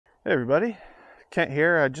Hey everybody, Kent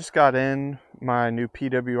here. I just got in my new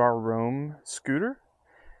PWR Roam scooter,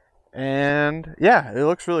 and yeah, it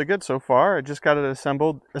looks really good so far. I just got it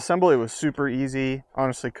assembled. Assembly was super easy.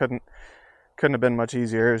 Honestly, couldn't have been much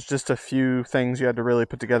easier. It was just a few things you had to really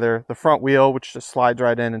put together. The front wheel, which just slides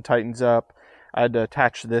right in and tightens up. I had to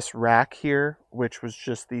attach this rack here, which was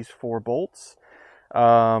just these 4 bolts,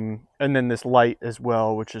 and then this light as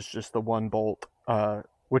well, which is just the 1 bolt.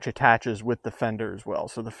 Which attaches with the fender as well.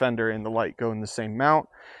 So the fender and the light go in the same mount.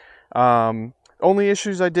 Only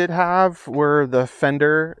issues I did have were the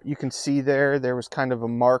fender. You can see there was kind of a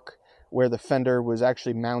mark where the fender was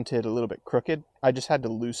actually mounted a little bit crooked. I just had to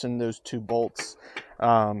loosen those 2 bolts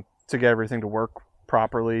to get everything to work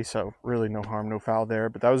properly. So really no harm, no foul there.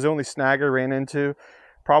 But that was the only snag I ran into.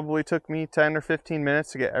 Probably took me 10 or 15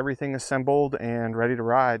 minutes to get everything assembled and ready to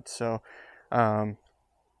ride. So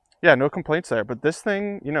yeah, no complaints there. But this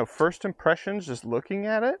thing, first impressions, just looking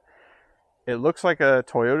at it, it looks like a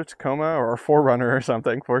Toyota Tacoma or a 4Runner or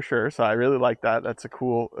something for sure. So I really like that. It's a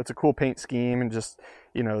cool paint scheme, and just,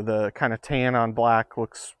 the kind of tan on black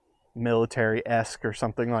looks military-esque or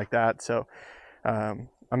something like that. So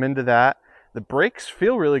I'm into that. The brakes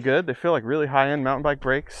feel really good. They feel like really high-end mountain bike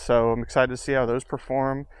brakes. So I'm excited to see how those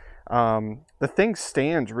perform. The thing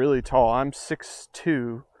stands really tall. I'm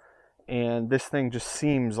 6'2", and this thing just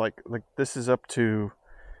seems like this is up to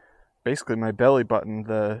basically my belly button,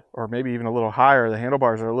 or maybe even a little higher. The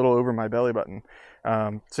handlebars are a little over my belly button.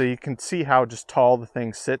 So you can see how just tall the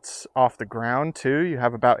thing sits off the ground too. You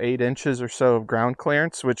have about 8 inches or so of ground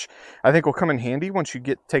clearance, which I think will come in handy once you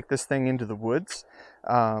take this thing into the woods.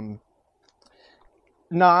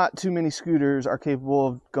 Not too many scooters are capable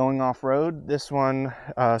of going off-road. This one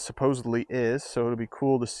supposedly is, so it'll be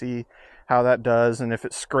cool to see how that does, and if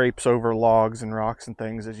it scrapes over logs and rocks and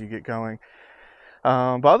things as you get going.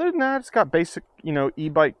 But other than that, it's got basic,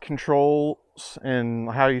 e-bike controls and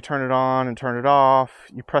how you turn it on and turn it off.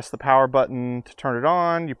 You press the power button to turn it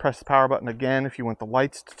on. You press the power button again if you want the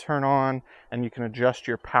lights to turn on, and you can adjust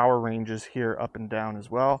your power ranges here up and down as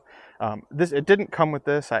well. It didn't come with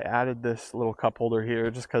this. I added this little cup holder here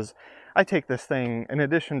just because I take this thing, in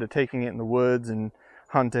addition to taking it in the woods and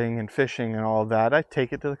hunting and fishing and all of that, I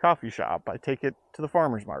take it to the coffee shop. I take it to the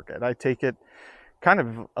farmer's market. I take it kind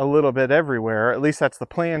of a little bit everywhere. At least that's the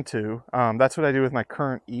plan to. That's what I do with my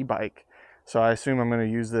current e-bike. So I assume I'm going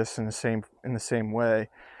to use this in the same way.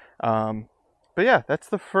 But yeah, that's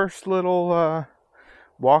the first little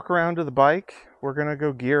walk around to the bike. We're going to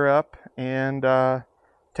go gear up and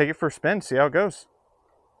take it for a spin, see how it goes.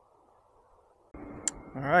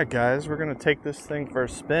 All right, guys, we're going to take this thing for a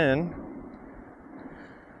spin.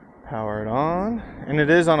 Power it on, and it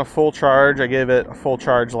is on a full charge. I gave it a full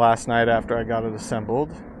charge last night after I got it assembled.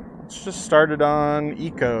 Let's just start it on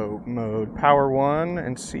eco mode, power 1,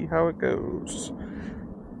 and see how it goes.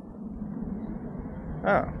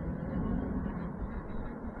 Oh.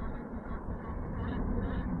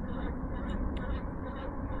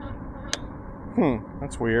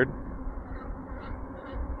 That's weird.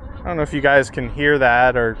 I don't know if you guys can hear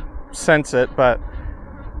that or sense it, but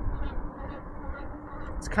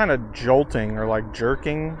it's kind of jolting or like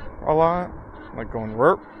jerking a lot, like going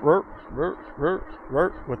rrrt, rrrt, rrrt, rrrt,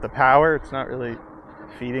 rrrt with the power. It's not really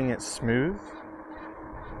feeding it smooth.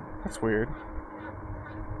 That's weird.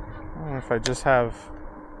 I don't know if I just have...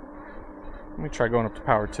 Let me try going up to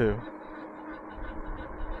power 2.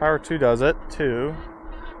 Power 2 does it too.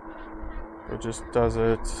 It just does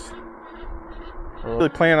it... I really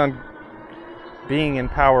plan on being in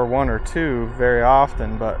power 1 or 2 very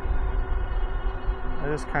often, but it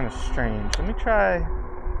is kind of strange. Let me try,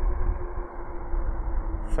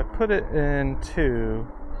 if I put it in 2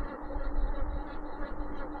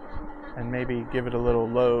 and maybe give it a little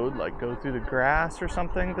load, like go through the grass or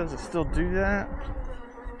something. Does it still do that?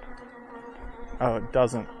 Oh, it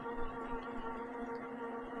doesn't.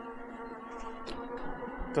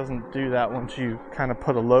 It doesn't do that once you kind of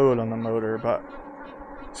put a load on the motor, but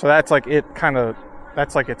so that's like it kind of,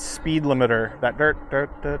 that's like its speed limiter. That dirt, dirt,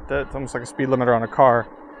 dirt, dirt. It's almost like a speed limiter on a car.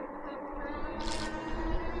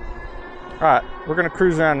 Alright, we're going to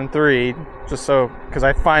cruise around in 3, just so, because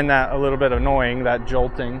I find that a little bit annoying, that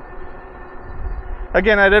jolting.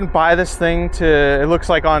 Again, I didn't buy this thing to, it looks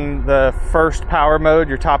like on the first power mode,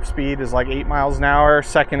 your top speed is like 8 miles an hour.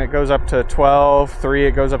 Second, it goes up to 12. 3,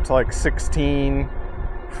 it goes up to like 16.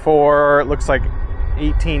 4, it looks like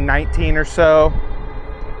 18, 19 or so.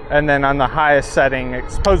 And then on the highest setting,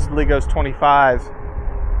 it supposedly goes 25.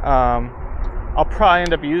 I'll probably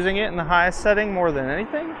end up using it in the highest setting more than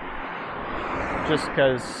anything. Just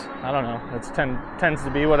because, I don't know, it tends to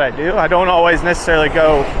be what I do. I don't always necessarily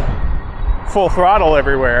go full throttle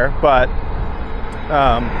everywhere, but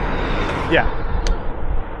yeah.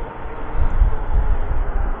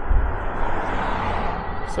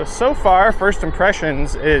 So far, first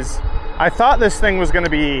impressions is I thought this thing was going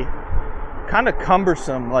to be kind of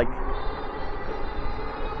cumbersome. Like,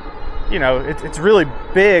 you know, it's really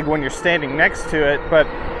big when you're standing next to it, but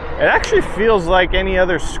it actually feels like any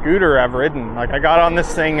other scooter I've ridden. Like, I got on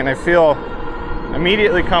this thing and I feel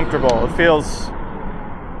immediately comfortable. It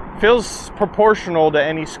feels proportional to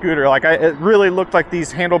any scooter. Like, it really looked like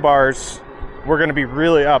these handlebars were going to be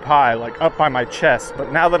really up high, like up by my chest.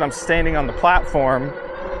 But now that I'm standing on the platform,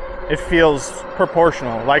 it feels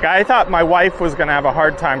proportional. Like, I thought my wife was going to have a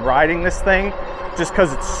hard time riding this thing just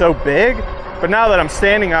because it's so big. But now that I'm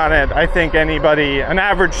standing on it, I think anybody, an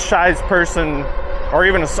average size person, or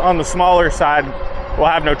even on the smaller side, will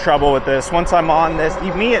have no trouble with this. Once I'm on this,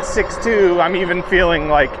 me at 6'2", I'm even feeling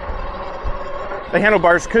like the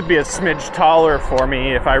handlebars could be a smidge taller for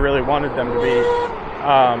me if I really wanted them to be,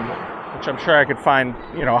 which I'm sure I could find,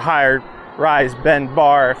 you know, a higher rise bend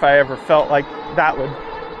bar if I ever felt like that would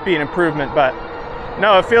be an improvement. But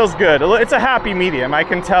no, it feels good. It's a happy medium. I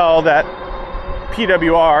can tell that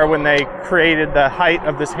PWR, when they created the height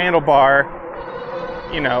of this handlebar,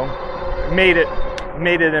 you know, made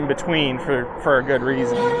it in between for a good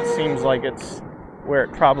reason. It seems like it's where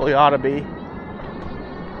it probably ought to be.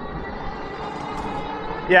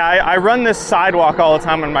 Yeah, I run this sidewalk all the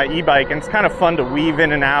time on my e-bike, and it's kind of fun to weave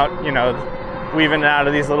in and out, you know, weave in and out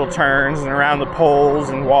of these little turns and around the poles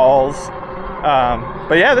and walls.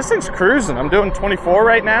 But yeah, this thing's cruising. I'm doing 24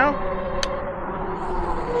 right now.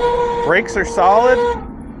 Brakes are solid.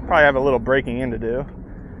 Probably have a little braking in to do,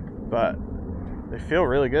 but they feel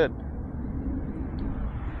really good.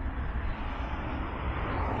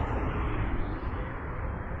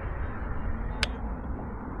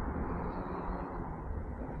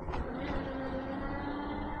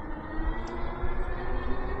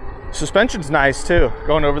 Suspension's nice too.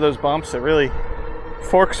 Going over those bumps,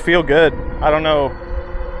 forks feel good. I don't know,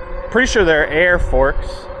 pretty sure they're air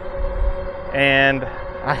forks, and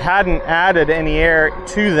I hadn't added any air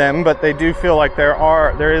to them, but they do feel like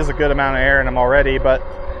there is a good amount of air in them already. But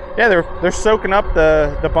yeah, they're soaking up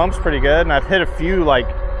the bumps pretty good, and I've hit a few like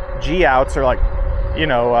G outs or like, you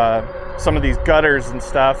know, some of these gutters and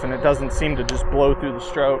stuff, and it doesn't seem to just blow through the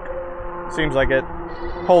stroke. Seems like it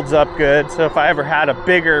holds up good. So if I ever had a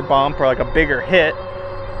bigger bump or like a bigger hit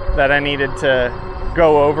that I needed to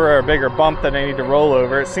go over, or a bigger bump that I need to roll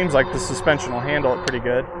over, it seems like the suspension will handle it pretty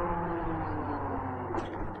good.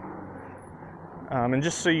 And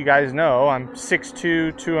just so you guys know, I'm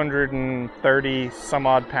 6'2", 230 some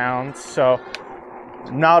odd pounds, so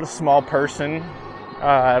not a small person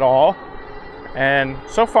at all. And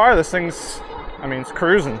so far this thing's, I mean, it's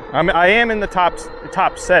cruising. I am in the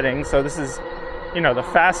top setting, so this is, you know, the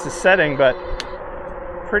fastest setting, but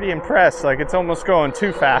pretty impressed. Like, it's almost going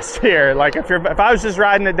too fast here. Like, if I was just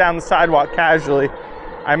riding it down the sidewalk casually,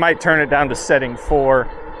 I might turn it down to setting 4.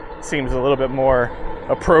 Seems a little bit more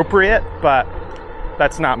appropriate, but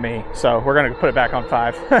that's not me. So we're gonna put it back on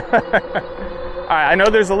 5. All right, I know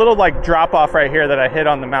there's a little like drop off right here that I hit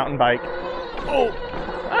on the mountain bike. Oh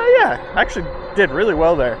yeah, actually did really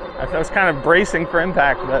well there. I was kind of bracing for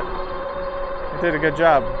impact, but I did a good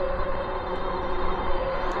job.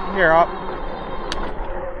 Here, up.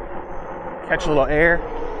 Catch a little air.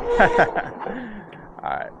 All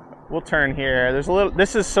right, we'll turn here. There's a little,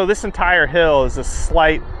 this entire hill is a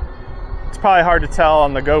slight, it's probably hard to tell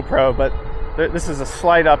on the GoPro, but this is a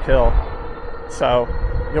slight uphill. So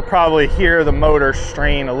you'll probably hear the motor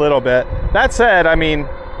strain a little bit. That said, I mean,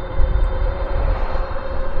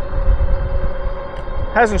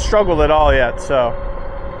 hasn't struggled at all yet, so.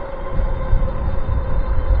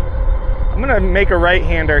 I'm gonna make a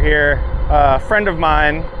right-hander here. A friend of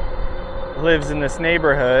mine lives in this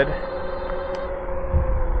neighborhood.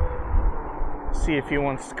 See if he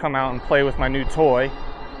wants to come out and play with my new toy.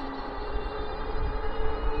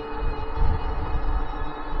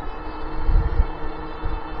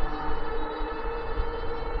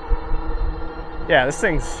 Yeah, this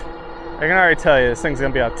thing's, I can already tell you, this thing's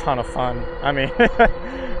gonna be a ton of fun. I mean,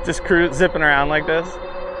 just zipping around like this.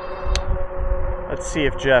 Let's see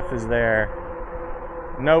if Jeff is there.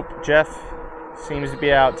 Nope, Jeff seems to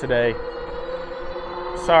be out today.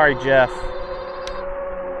 Sorry, Jeff.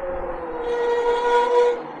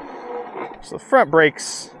 So the front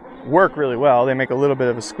brakes work really well. They make a little bit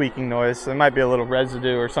of a squeaking noise. So there might be a little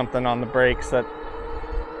residue or something on the brakes that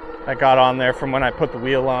got on there from when I put the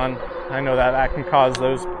wheel on. I know that can cause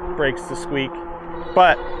those brakes to squeak.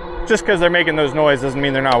 But just because they're making those noises doesn't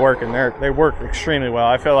mean they're not working. They work extremely well.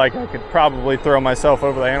 I feel like I could probably throw myself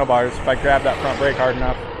over the handlebars if I grabbed that front brake hard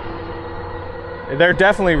enough. They're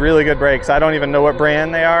definitely really good brakes. I don't even know what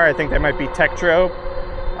brand they are. I think they might be Tektro.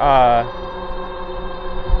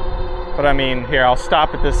 But I mean, here, I'll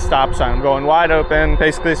stop at this stop sign. I'm going wide open,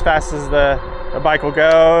 basically as fast as the bike will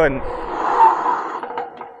go. And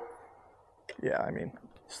yeah, I mean,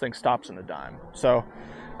 this thing stops in a dime. So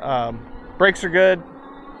brakes are good.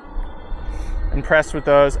 Impressed with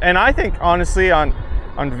those. And I think, honestly, on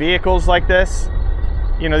vehicles like this,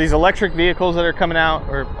 you know, these electric vehicles that are coming out,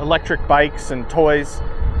 or electric bikes and toys,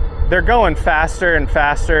 they're going faster and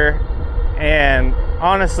faster. And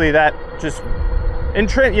honestly, that just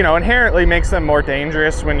inherently makes them more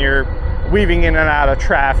dangerous when you're weaving in and out of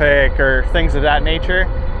traffic or things of that nature.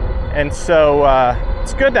 And so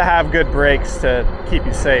it's good to have good brakes to keep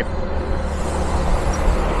you safe.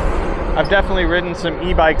 I've definitely ridden some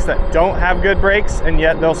e-bikes that don't have good brakes, and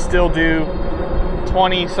yet they'll still do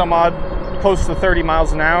 20 some odd, close to 30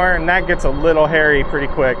 miles an hour, and that gets a little hairy pretty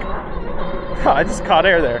quick. Oh, I just caught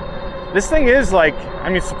air there. This thing is like, I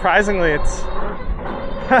mean, surprisingly, it's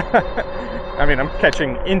I mean, I'm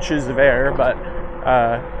catching inches of air, but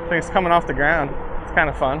I think it's coming off the ground. It's kind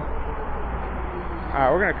of fun.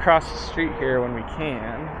 We're gonna cross the street here when we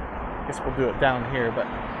can. I guess we'll do it down here, but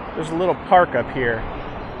there's a little park up here.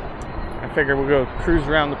 I figure we'll go cruise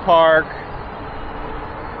around the park,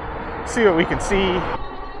 see what we can see.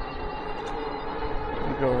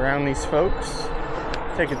 We'll go around these folks,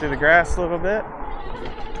 take it through the grass a little bit.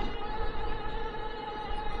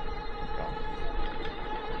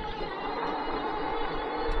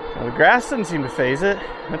 Now, the grass doesn't seem to phase it.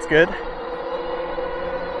 That's good.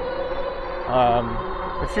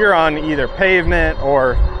 If you're on either pavement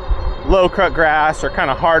or low cut grass or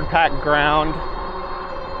kind of hard packed ground,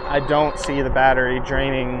 I don't see the battery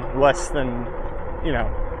draining less than,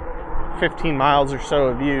 15 miles or so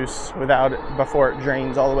of use without it before it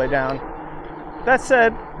drains all the way down. That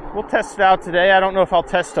said, we'll test it out today. I don't know if I'll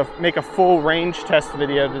make a full range test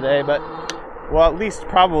video today, but we'll at least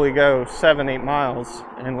probably go 7-8 miles,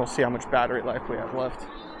 and we'll see how much battery life we have left.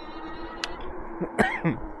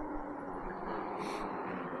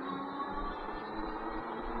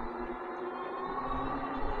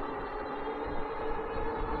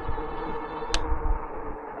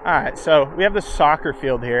 Alright, so we have the soccer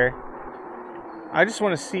field here. I just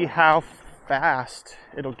want to see how fast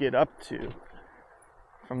it'll get up to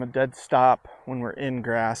from a dead stop when we're in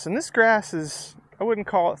grass. And this grass is, I wouldn't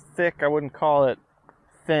call it thick, I wouldn't call it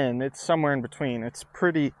thin. It's somewhere in between. It's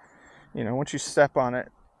pretty, once you step on it,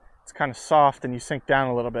 it's kind of soft and you sink down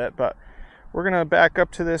a little bit. But we're going to back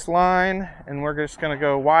up to this line, and we're just going to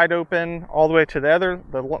go wide open all the way to the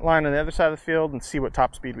line on the other side of the field and see what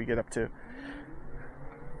top speed we get up to.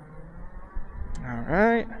 All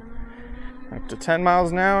right, up to 10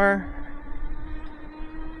 miles an hour,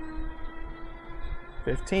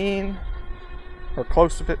 15, or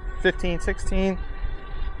close to 15, 16.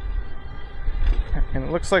 And it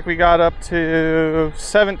looks like we got up to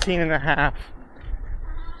 17 and a half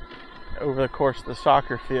over the course of the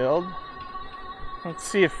soccer field. Let's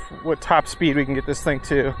see what top speed we can get this thing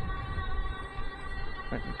to.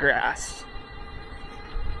 Grass.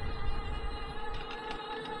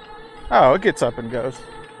 Oh, it gets up and goes.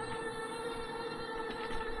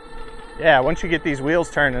 Yeah, once you get these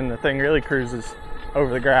wheels turning, the thing really cruises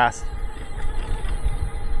over the grass.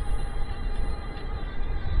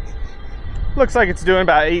 Looks like it's doing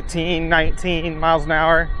about 18, 19 miles an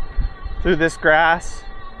hour through this grass.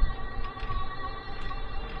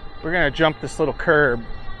 We're gonna jump this little curb,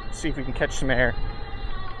 see if we can catch some air.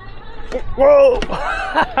 Whoa!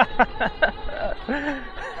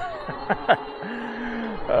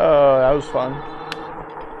 Oh, that was fun.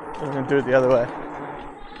 We're gonna do it the other way.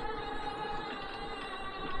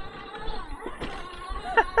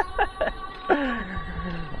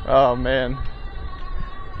 Oh man.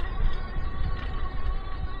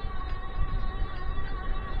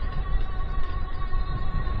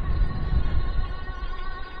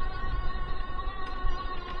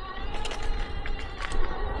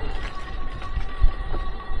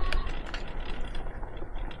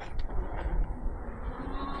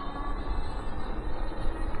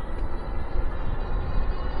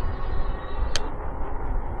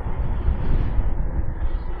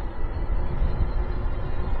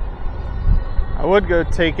 I would go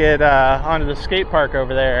take it onto the skate park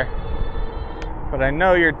over there, but I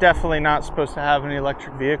know you're definitely not supposed to have any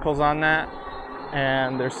electric vehicles on that,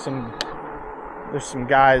 and there's some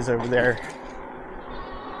guys over there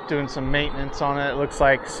doing some maintenance on it, it looks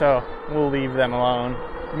like, so we'll leave them alone.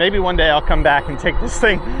 maybe one day I'll come back and take this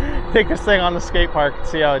thing on the skate park and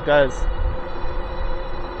see how it does.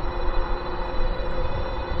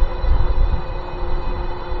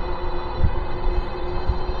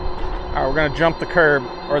 All right, we're gonna jump the curb,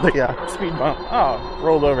 or the speed bump. Oh,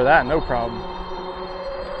 rolled over that, no problem.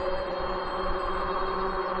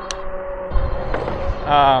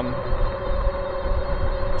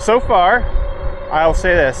 So far, I'll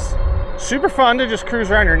say this. Super fun to just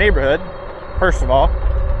cruise around your neighborhood, first of all.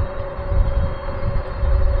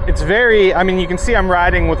 It's very, I mean, you can see I'm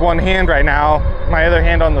riding with one hand right now, my other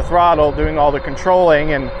hand on the throttle, doing all the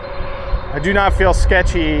controlling, and I do not feel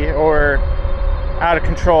sketchy or out of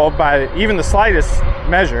control by even the slightest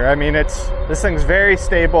measure. I mean, this thing's very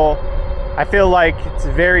stable. I feel like it's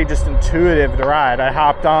very just intuitive to ride. I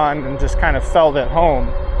hopped on and just kind of felt at home.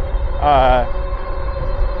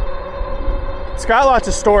 It's got lots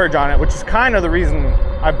of storage on it, which is kind of the reason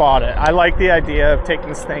I bought it. I like the idea of taking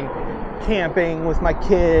this thing camping with my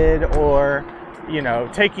kid, or, you know,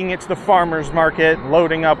 taking it to the farmer's market,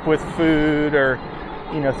 loading up with food, or,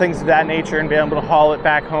 you know, things of that nature, and being able to haul it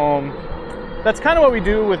back home. That's kind of what we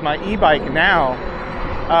do with my e-bike now.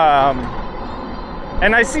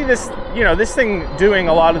 And I see this, you know, this thing doing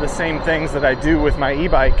a lot of the same things that I do with my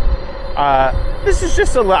e-bike. This is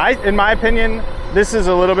just in my opinion, this is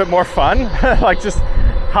a little bit more fun. Like just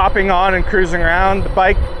hopping on and cruising around. The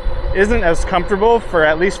bike isn't as comfortable, for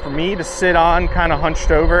at least for me, to sit on kind of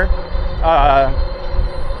hunched over.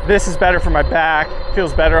 This is better for my back,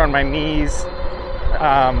 feels better on my knees.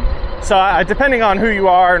 So depending on who you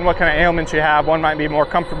are and what kind of ailments you have, one might be more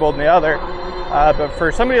comfortable than the other. But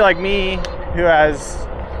for somebody like me who has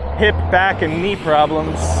hip, back, and knee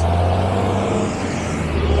problems,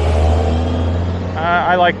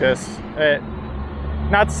 I like this.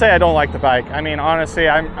 Not to say I don't like the bike. I mean, honestly,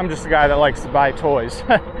 I'm just a guy that likes to buy toys.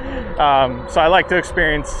 So I like to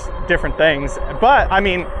experience different things. But, I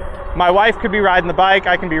mean, my wife could be riding the bike,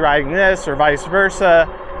 I can be riding this, or vice versa.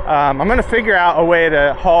 I'm gonna figure out a way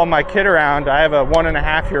to haul my kid around. I have a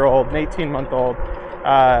 1.5-year-old, an 18-month-old.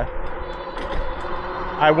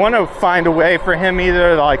 I want to find a way for him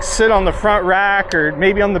either to like sit on the front rack or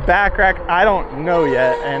maybe on the back rack. I don't know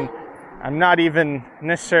yet, and I'm not even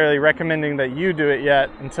necessarily recommending that you do it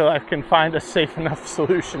yet until I can find a safe enough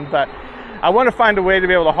solution. But I want to find a way to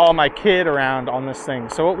be able to haul my kid around on this thing.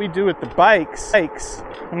 So what we do with the bikes, I'm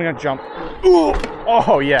gonna jump. Ooh,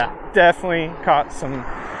 oh yeah, definitely caught some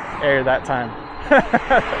air that time.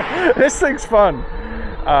 This thing's fun.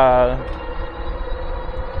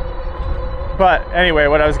 But anyway,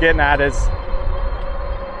 what I was getting at is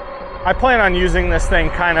I plan on using this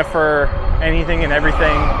thing kind of for anything and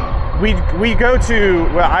everything. We go to,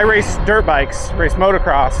 well, I race dirt bikes, race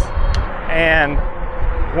motocross, and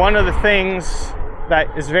one of the things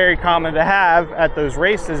that is very common to have at those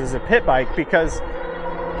races is a pit bike, because,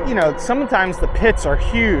 you know, sometimes the pits are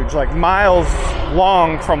huge, like miles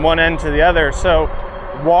long from one end to the other. So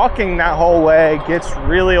walking that whole way gets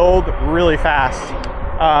really old really fast.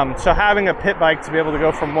 So having a pit bike to be able to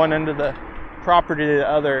go from one end of the property to the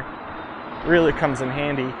other really comes in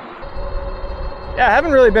handy. Yeah, I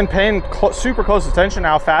haven't really been paying super close attention to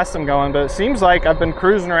how fast I'm going, but it seems like I've been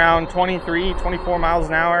cruising around 23, 24 miles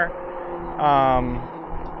an hour.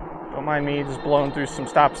 Don't mind me just blowing through some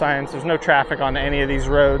stop signs. There's no traffic on any of these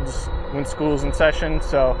roads when school's in session,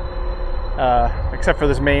 so except for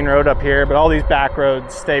this main road up here, but all these back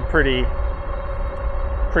roads stay pretty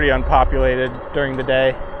unpopulated during the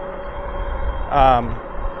day.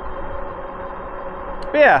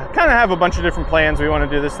 But yeah, kind of have a bunch of different plans we want to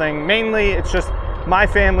do this thing. Mainly, it's just my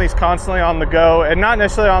family's constantly on the go, and not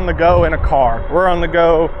necessarily on the go in a car. We're on the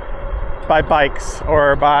go by bikes,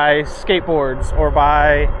 or by skateboards, or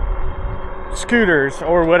by scooters,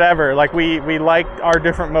 or whatever. Like we like our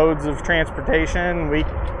different modes of transportation. We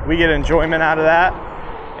get enjoyment out of that,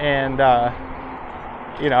 and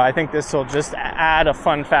you know, I think this will just add a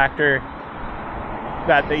fun factor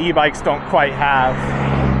that the e-bikes don't quite have.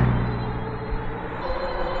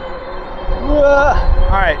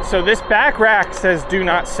 All right, so this back rack says do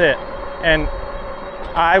not sit, and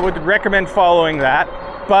I would recommend following that,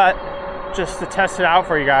 but just to test it out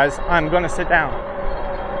for you guys, I'm gonna sit down.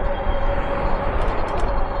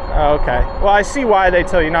 Okay, well, I see why they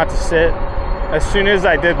tell you not to sit. As soon as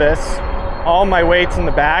I did this, all my weight's in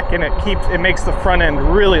the back, and it makes the front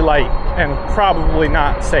end really light and probably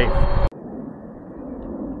not safe.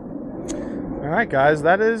 All right, guys,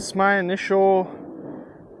 that is my initial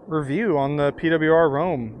review on the PWR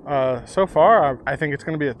Roam. So far, I think it's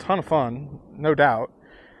going to be a ton of fun, no doubt.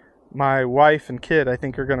 My wife and kid, I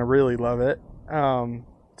think, are going to really love it.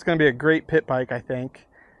 It's going to be a great pit bike, I think,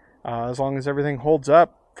 as long as everything holds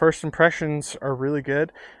up first impressions are really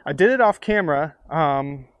good. I did it off camera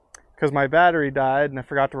because my battery died and I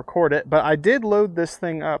forgot to record it, but I did load this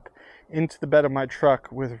thing up into the bed of my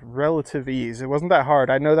truck with relative ease. It wasn't that hard.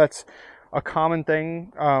 I know that's a common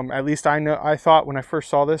thing. At least I thought when I first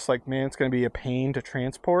saw this, like, man, it's going to be a pain to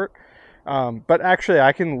transport. But actually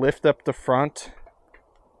I can lift up the front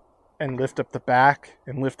and lift up the back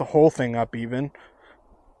and lift the whole thing up even.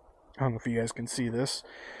 I don't know if you guys can see this,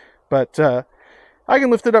 but I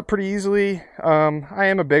can lift it up pretty easily. I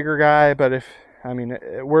am a bigger guy, but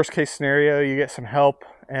worst case scenario, you get some help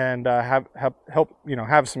and have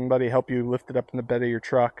somebody help you lift it up in the bed of your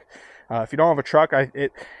truck. If you don't have a truck,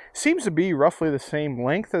 it seems to be roughly the same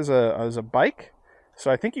length as a bike. So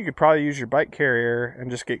I think you could probably use your bike carrier and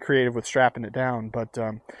just get creative with strapping it down. But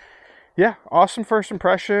yeah, awesome first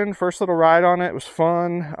impression. First little ride on it was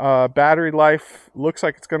fun. Battery life looks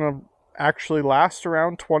like it's going to actually last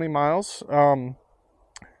around 20 miles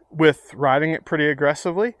with riding it pretty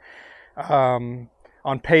aggressively on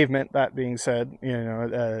pavement. That being said,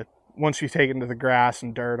 once you take it into the grass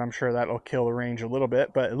and dirt, I'm sure that'll kill the range a little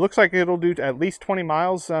bit. But it looks like it'll do at least 20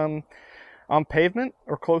 miles on pavement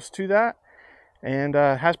or close to that. And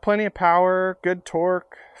has plenty of power, good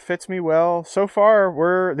torque, fits me well. So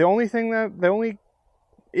far, the only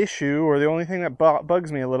issue or the only thing that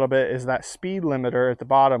bugs me a little bit is that speed limiter at the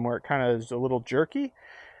bottom where it kind of is a little jerky.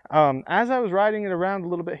 As I was riding it around a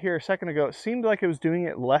little bit here a second ago, it seemed like it was doing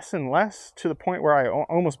it less and less to the point where I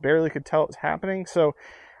almost barely could tell it was happening. So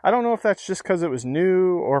I don't know if that's just because it was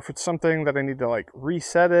new or if it's something that I need to like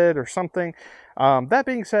reset it or something. That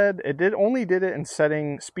being said, it only did it in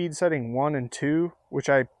speed setting 1 and 2, which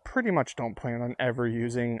I pretty much don't plan on ever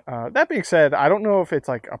using. That being said, I don't know if it's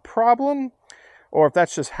like a problem or if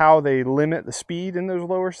that's just how they limit the speed in those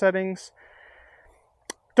lower settings.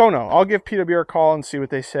 Don't know. I'll give PWR a call and see what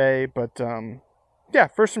they say. But yeah,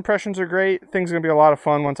 first impressions are great. Things are going to be a lot of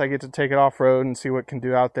fun once I get to take it off-road and see what it can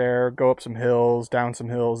do out there. Go up some hills, down some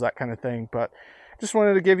hills, that kind of thing. But just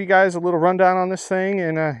wanted to give you guys a little rundown on this thing.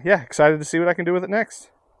 And yeah, excited to see what I can do with it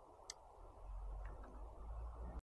next.